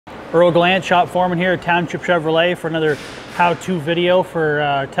Earl Gallant, shop foreman here at Township Chevrolet for another how-to video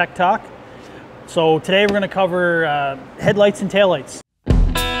for Tech Talk. So today we're going to cover headlights and taillights.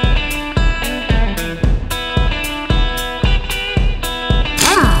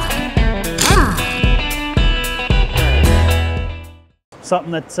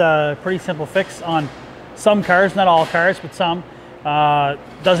 Something that's a pretty simple fix on some cars, not all cars, but some.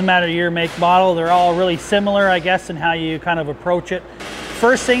 Doesn't matter your make, model, they're all really similar, I guess, in how you kind of approach it.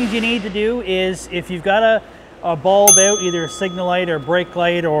 First things you need to do is, if you've got a bulb out, either a signal light or brake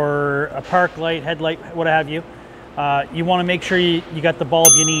light or a park light, headlight, what have you, you want to make sure you got the bulb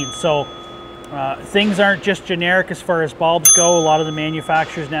you need. So things aren't just generic as far as bulbs go. A lot of the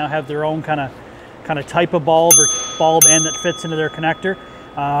manufacturers now have their own kind of type of bulb or bulb end that fits into their connector.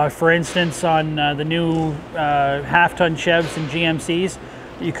 For instance, on the new half-ton Chevs and GMCs,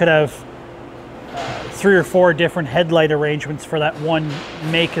 you could have 3 or 4 different headlight arrangements for that one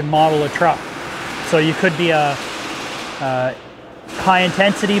make and model of truck. So you could be a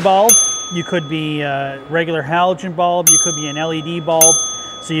high-intensity bulb, you could be a regular halogen bulb, you could be an LED bulb.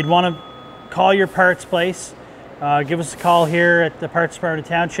 So you'd want to call your parts place, give us a call here at the parts department of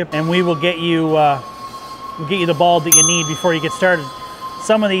Township, and we will get you the bulb that you need before you get started.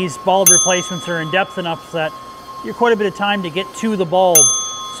 Some of these bulb replacements are in depth enough that you're quite a bit of time to get to the bulb.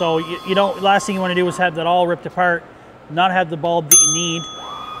 So you don't, last thing you want to do is have that all ripped apart, not have the bulb that you need,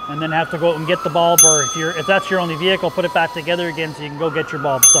 and then have to go out and get the bulb, or if that's your only vehicle, put it back together again so you can go get your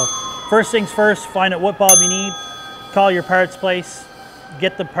bulb. So first things first, find out what bulb you need, call your parts place,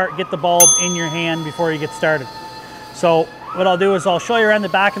 get the bulb in your hand before you get started. So what I'll do is I'll show you around the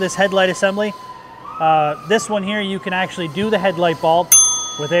back of this headlight assembly. This one here, you can actually do the headlight bulb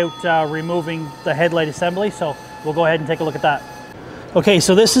without removing the headlight assembly. So we'll go ahead and take a look at that. Okay,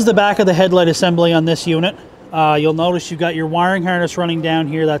 so this is the back of the headlight assembly on this unit. You'll notice you've got your wiring harness running down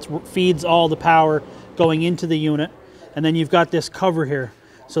here that feeds all the power going into the unit. And then you've got this cover here.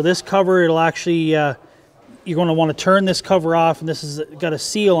 So this cover, it'll actually, you're going to want to turn this cover off, and this has got a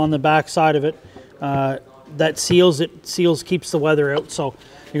seal on the back side of it that keeps the weather out. So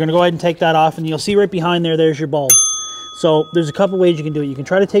you're going to go ahead and take that off, and you'll see right behind there's your bulb. So there's a couple ways you can do it. You can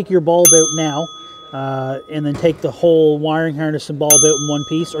try to take your bulb out now and then take the whole wiring harness and bulb out in one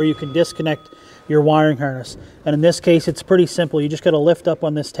piece, or you can disconnect your wiring harness. And in this case, it's pretty simple. You just got to lift up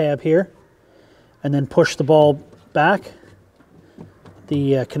on this tab here and then push the bulb back,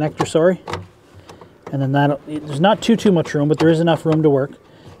 the connector, sorry. And then there's not too much room, but there is enough room to work.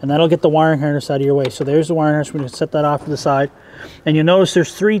 And that'll get the wiring harness out of your way. So there's the wiring harness. We're going to set that off to the side. And you'll notice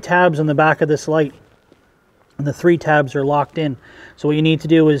there's 3 tabs on the back of this light. And the 3 tabs are locked in. So what you need to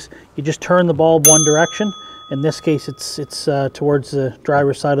do is you just turn the bulb one direction. In this case, it's towards the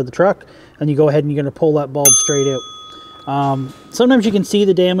driver's side of the truck. And you go ahead and you're going to pull that bulb straight out. Sometimes you can see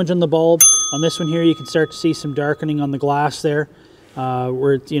the damage on the bulb. On this one here, you can start to see some darkening on the glass there,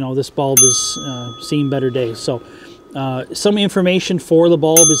 where this bulb is seeing better days. So some information for the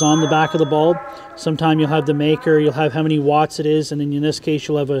bulb is on the back of the bulb. Sometime you'll have the maker, you'll have how many watts it is, and then in this case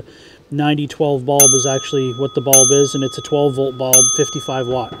you'll have a 9012 bulb is actually what the bulb is, and it's a 12 volt bulb, 55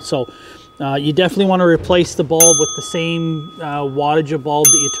 watt. So you definitely want to replace the bulb with the same wattage of bulb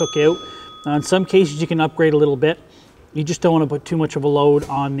that you took out. In some cases you can upgrade a little bit. You just don't want to put too much of a load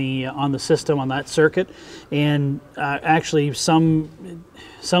on the system, on that circuit. And actually some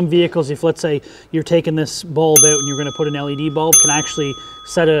vehicles, if let's say you're taking this bulb out and you're going to put an LED bulb, can actually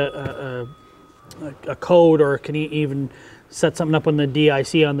set a code, or can even set something up on the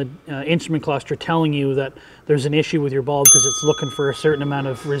DIC, on the instrument cluster, telling you that there's an issue with your bulb because it's looking for a certain amount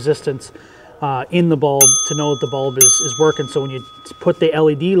of resistance in the bulb to know that the bulb is working. So when you put the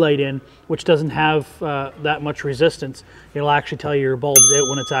LED light in, which doesn't have that much resistance, it'll actually tell you your bulb's out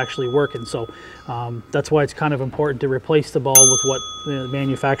when it's actually working. So that's why it's kind of important to replace the bulb with what the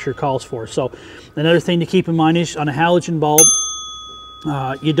manufacturer calls for. So another thing to keep in mind is on a halogen bulb,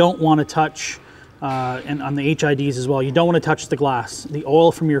 you don't want to touch, and on the HIDs as well, you don't want to touch the glass. The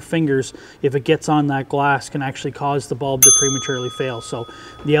oil from your fingers, if it gets on that glass, can actually cause the bulb to prematurely fail. So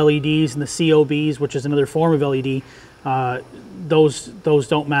the LEDs and the COBs, which is another form of LED, those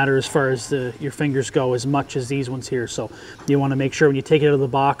don't matter as far as your fingers go as much as these ones here. So you want to make sure when you take it out of the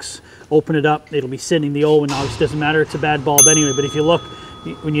box, open it up, it'll be sitting. The old one obviously doesn't matter, it's a bad bulb anyway, but if you look,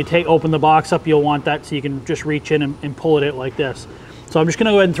 when you open the box up, you'll want that so you can just reach in and pull it out like this. So I'm just going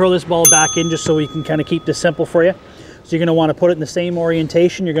to go ahead and throw this bulb back in just so we can kind of keep this simple for you. So you're going to want to put it in the same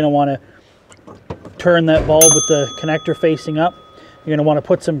orientation. You're going to want to turn that bulb with the connector facing up. You're going to want to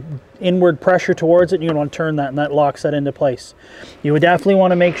put some inward pressure towards it, and you're going to want to turn that, and that locks that into place. You would definitely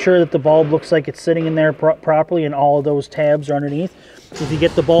want to make sure that the bulb looks like it's sitting in there properly and all of those tabs are underneath. if you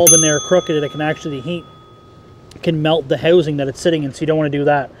get the bulb in there crooked, it can actually, the heat can melt the housing that it's sitting in, so you don't want to do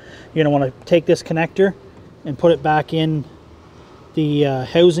that. You're going to want to take this connector and put it back in the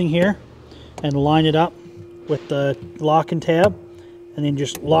housing here and line it up with the lock and tab, and then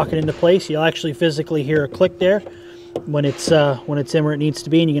just lock it into place. You'll actually physically hear a click there when it's in where it needs to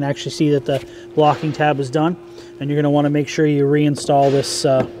be, and you can actually see that the locking tab is done. And you're going to want to make sure you reinstall this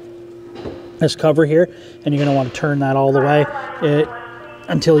this cover here, and you're going to want to turn that all the way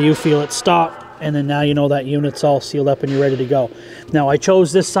until you feel it stop. And then now you know that unit's all sealed up and you're ready to go. Now I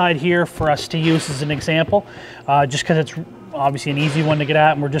chose this side here for us to use as an example, just because it's obviously an easy one to get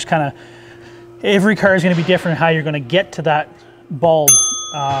at, and we're just kind of, every car is going to be different how you're going to get to that bulb.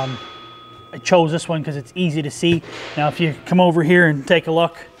 I chose this one because it's easy to see. Now if you come over here and take a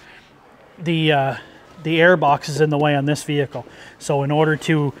look, the air box is in the way on this vehicle. So in order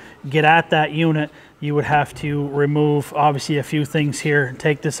to get at that unit, you would have to remove obviously a few things here,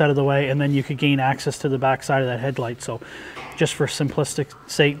 take this out of the way, and then you could gain access to the back side of that headlight. So just for simplistic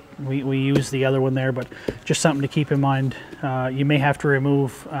sake, we use the other one there, but just something to keep in mind. You may have to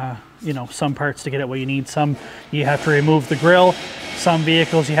remove you know, some parts to get at what you need. Some you have to remove the grille, some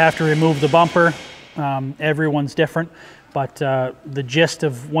vehicles you have to remove the bumper. Everyone's different, but the gist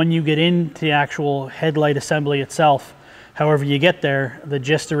of when you get into the actual headlight assembly itself, however you get there, the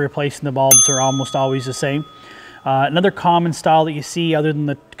gist of replacing the bulbs are almost always the same. Another common style that you see, other than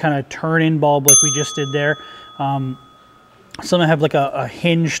the kind of turn-in bulb like we just did there, some have like a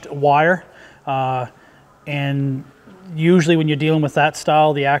hinged wire, and usually when you're dealing with that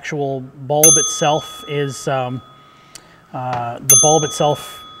style, the actual bulb itself is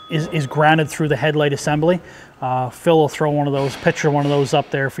is grounded through the headlight assembly. Phil will throw picture one of those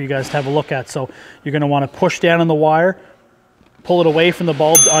up there for you guys to have a look at. So you're going to want to push down on the wire, pull it away from the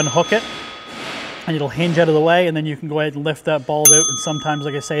bulb to unhook it, and it'll hinge out of the way, and then you can go ahead and lift that bulb out. And sometimes,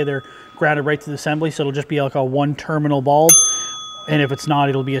 like I say, they're grounded right to the assembly, so it'll just be like a one-terminal bulb, and if it's not,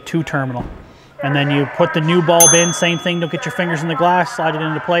 it'll be a two-terminal. And then you put the new bulb in, same thing, don't get your fingers in the glass, slide it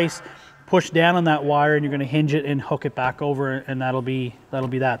into place, push down on that wire, and you're going to hinge it and hook it back over, and that'll be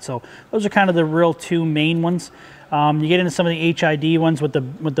that. So those are kind of the real two main ones. You get into some of the HID ones with the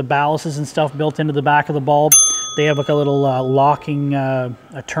ballasts and stuff built into the back of the bulb. They have like a little locking,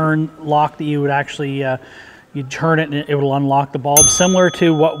 a turn lock that you would actually, you turn it and it will unlock the bulb. Similar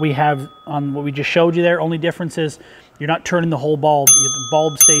to what we have on what we just showed you there. Only difference is you're not turning the whole bulb. The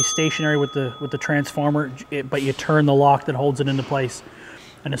bulb stays stationary with the transformer, but you turn the lock that holds it into place.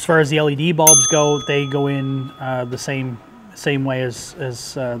 And as far as the LED bulbs go, they go in the same way as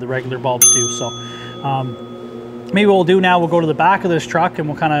the regular bulbs do. So maybe what we'll do now, we'll go to the back of this truck and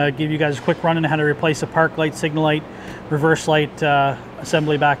we'll kind of give you guys a quick run on how to replace a park light, signal light, reverse light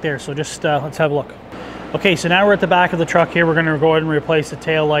assembly back there. So just let's have a look. Okay, so now we're at the back of the truck here. We're going to go ahead and replace a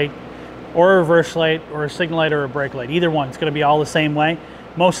tail light or a reverse light or a signal light or a brake light. Either one, it's going to be all the same way.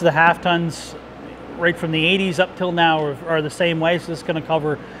 Most of the half tons right from the 80s up till now are the same way, so this is going to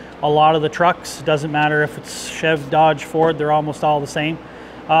cover a lot of the trucks. It doesn't matter if it's Chev, Dodge, Ford, they're almost all the same.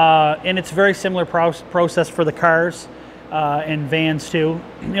 And it's a very similar process for the cars and vans too.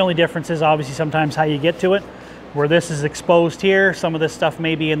 The only difference is obviously sometimes how you get to it. Where this is exposed here, some of this stuff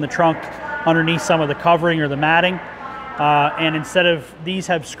may be in the trunk underneath some of the covering or the matting. And instead of these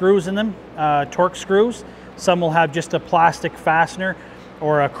have screws in them, torque screws, some will have just a plastic fastener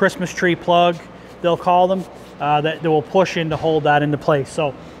or a Christmas tree plug, they'll call them, that will push in to hold that into place.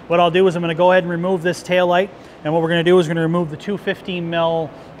 So what I'll do is I'm going to go ahead and remove this tail light, and what we're going to do is we're going to remove the two 15 mil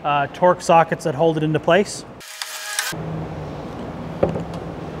torque sockets that hold it into place.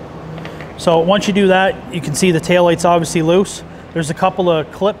 So once you do that, you can see the tail light's obviously loose. There's a couple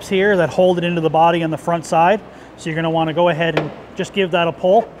of clips here that hold it into the body on the front side. So you're going to want to go ahead and just give that a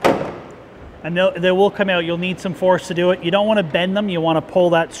pull, and they will come out. You'll need some force to do it. You don't want to bend them. You want to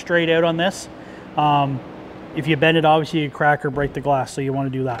pull that straight out on this. If you bend it, obviously you crack or break the glass, so you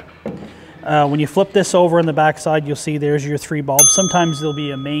want to do that. When you flip this over on the back side, you'll see there's your three bulbs. Sometimes there'll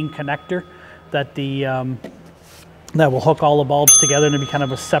be a main connector that that will hook all the bulbs together and it'll be kind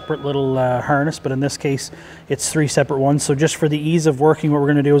of a separate little harness, but in this case it's three separate ones. So just for the ease of working, what we're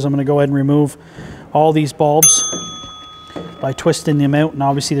going to do is I'm going to go ahead and remove all these bulbs by twisting them out, and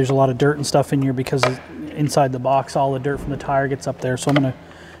obviously there's a lot of dirt and stuff in here because inside the box all the dirt from the tire gets up there. So I'm going to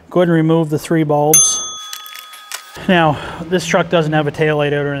go ahead and remove the three bulbs. Now this truck doesn't have a tail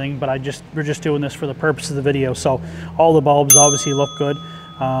light out or anything, but we're just doing this for the purpose of the video. So all the bulbs obviously look good.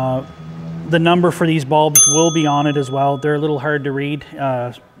 The number for these bulbs will be on it as well. They're a little hard to read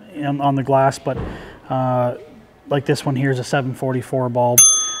on the glass, but like this one here is a 744 bulb.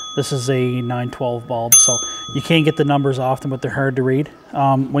 This is a 912 bulb, so you can't get the numbers often, but they're hard to read.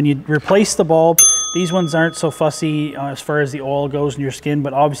 When you replace the bulb, these ones aren't so fussy as far as the oil goes in your skin,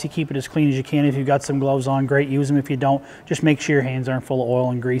 but obviously keep it as clean as you can. If you've got some gloves on, great, use them. If you don't, just make sure your hands aren't full of oil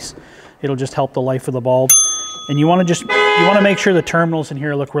and grease. It'll just help the life of the bulb. And you want to make sure the terminals in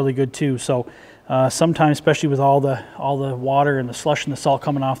here look really good too. So sometimes, especially with all the water and the slush and the salt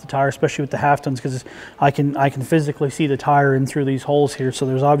coming off the tire, especially with the half tons, because I can physically see the tire in through these holes here. So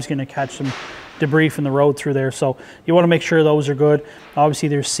there's obviously going to catch some debris from the road through there. So you want to make sure those are good. Obviously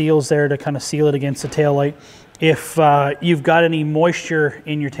there's seals there to kind of seal it against the taillight. If you've got any moisture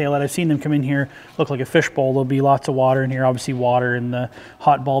in your taillight, I've seen them come in here, look like a fishbowl. There'll be lots of water in here. Obviously water and the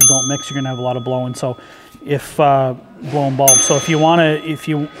hot bulb don't mix. You're gonna have a lot of blowing. So if blowing bulbs. So if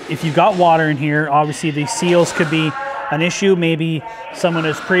you've got water in here, obviously these seals could be an issue. Maybe someone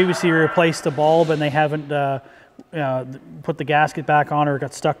has previously replaced the bulb and they haven't put the gasket back on, or it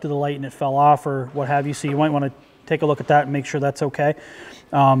got stuck to the light and it fell off, or what have you. So you might want to take a look at that and make sure that's okay.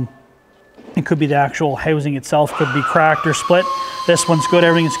 It could be the actual housing itself could be cracked or split. This one's good,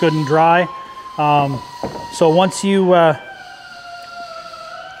 everything's good and dry. So once you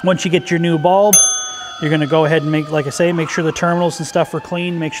get your new bulb, you're going to go ahead and make sure the terminals and stuff are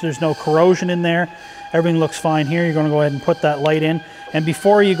clean, make sure there's no corrosion in there. Everything looks fine here. You're going to go ahead and put that light in. And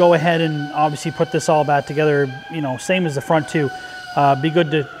before you go ahead and obviously put this all back together, same as the front too, be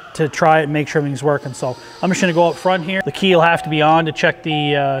good to try it and make sure everything's working. So I'm just going to go up front here. The key will have to be on to check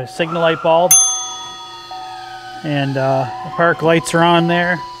the signal light bulb. And the park lights are on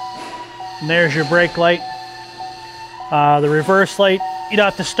there. And there's your brake light. The reverse light, you'd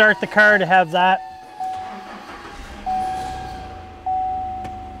have to start the car to have that.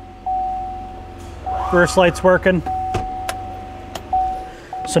 Reverse light's working.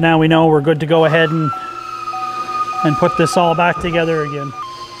 So now we know we're good to go ahead and put this all back together again.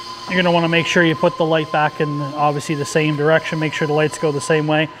 You're going to want to make sure you put the light back in obviously the same direction. Make sure the lights go the same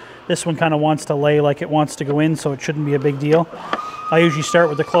way. This one kind of wants to lay like it wants to go in, so it shouldn't be a big deal. I usually start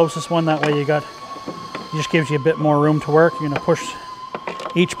with the closest one. That way it just gives you a bit more room to work. You're going to push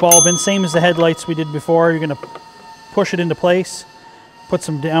each bulb in, same as the headlights we did before. You're going to push it into place, put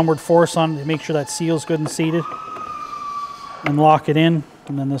some downward force on it to make sure that seal's good and seated, and lock it in.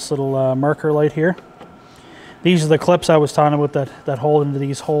 And then this little marker light here. These are the clips I was talking about that hold into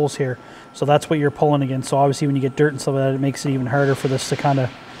these holes here. So that's what you're pulling against. So obviously when you get dirt and stuff like that, it makes it even harder for this to kind of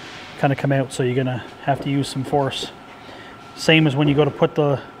come out. So you're gonna have to use some force. Same as when you go to put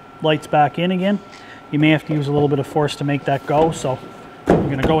the lights back in again. You may have to use a little bit of force to make that go. So you're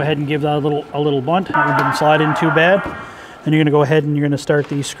gonna go ahead and give that a little bunt. It didn't slide in too bad. Then you're gonna go ahead and you're gonna start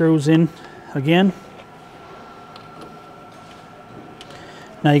these screws in again.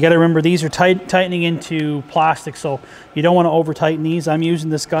 Now you got to remember these are tightening into plastic, so you don't want to over tighten these. I'm using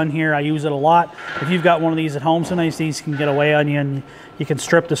this gun here. I use it a lot. If you've got one of these at home, sometimes these can get away on you and you can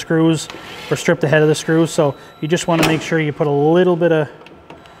strip the screws or strip the head of the screws. So you just want to make sure you put a little bit of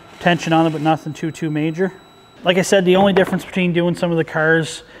tension on it, but nothing too major. Like I said, the only difference between doing some of the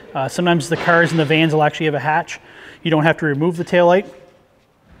cars, sometimes the cars and the vans will actually have a hatch. You don't have to remove the taillight.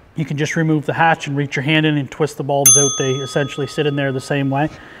 You can just remove the hatch and reach your hand in and twist the bulbs out. They essentially sit in there the same way.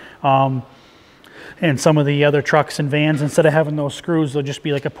 And some of the other trucks and vans, instead of having those screws, they'll just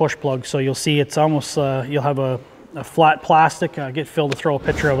be like a push plug. So you'll see it's almost, you'll have a flat plastic. Get Phil to throw a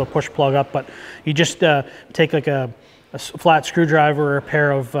picture of a push plug up, but you just take like a flat screwdriver or a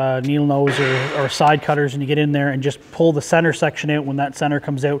pair of needle nose or side cutters, and you get in there and just pull the center section out. When that center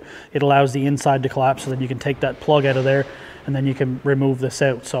comes out, it allows the inside to collapse, so then you can take that plug out of there and then you can remove this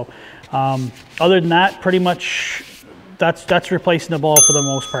out. So other than that, pretty much that's replacing the bulb for the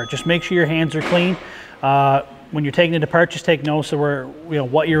most part. Just make sure your hands are clean. When you're taking it apart, just take notes of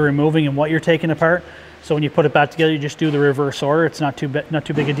what you're removing and what you're taking apart. So when you put it back together, you just do the reverse order. It's not too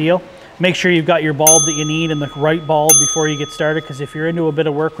big a deal. Make sure you've got your bulb that you need and the right bulb before you get started, because if you're into a bit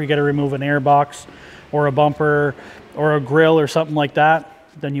of work where you got to remove an air box or a bumper or a grill or something like that,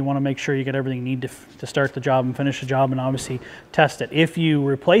 then you want to make sure you get everything you need to start the job and finish the job, and obviously test it. If you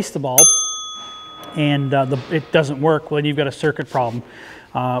replace the bulb and it doesn't work, well, then you've got a circuit problem,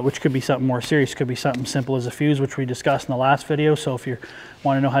 which could be something more serious. Could be something simple as a fuse, which we discussed in the last video. So if you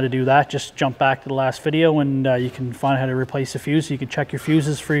want to know how to do that, just jump back to the last video and you can find how to replace a fuse. You can check your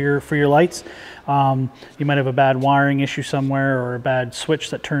fuses for your lights. You might have a bad wiring issue somewhere or a bad switch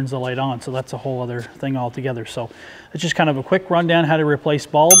that turns the light on. So that's a whole other thing altogether. So it's just kind of a quick rundown how to replace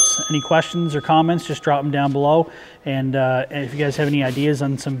bulbs. Any questions or comments, just drop them down below. And if you guys have any ideas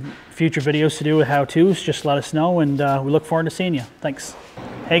on some future videos to do with how-tos, just let us know, and we look forward to seeing you. Thanks.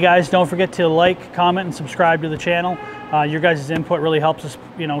 Hey guys, don't forget to like, comment, and subscribe to the channel. Your guys' input really helps us,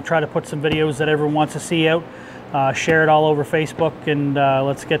 you know, try to put some videos that everyone wants to see out. Share it all over Facebook, and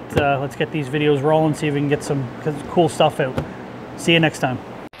let's get these videos rolling. See if we can get some cool stuff out. See you next time.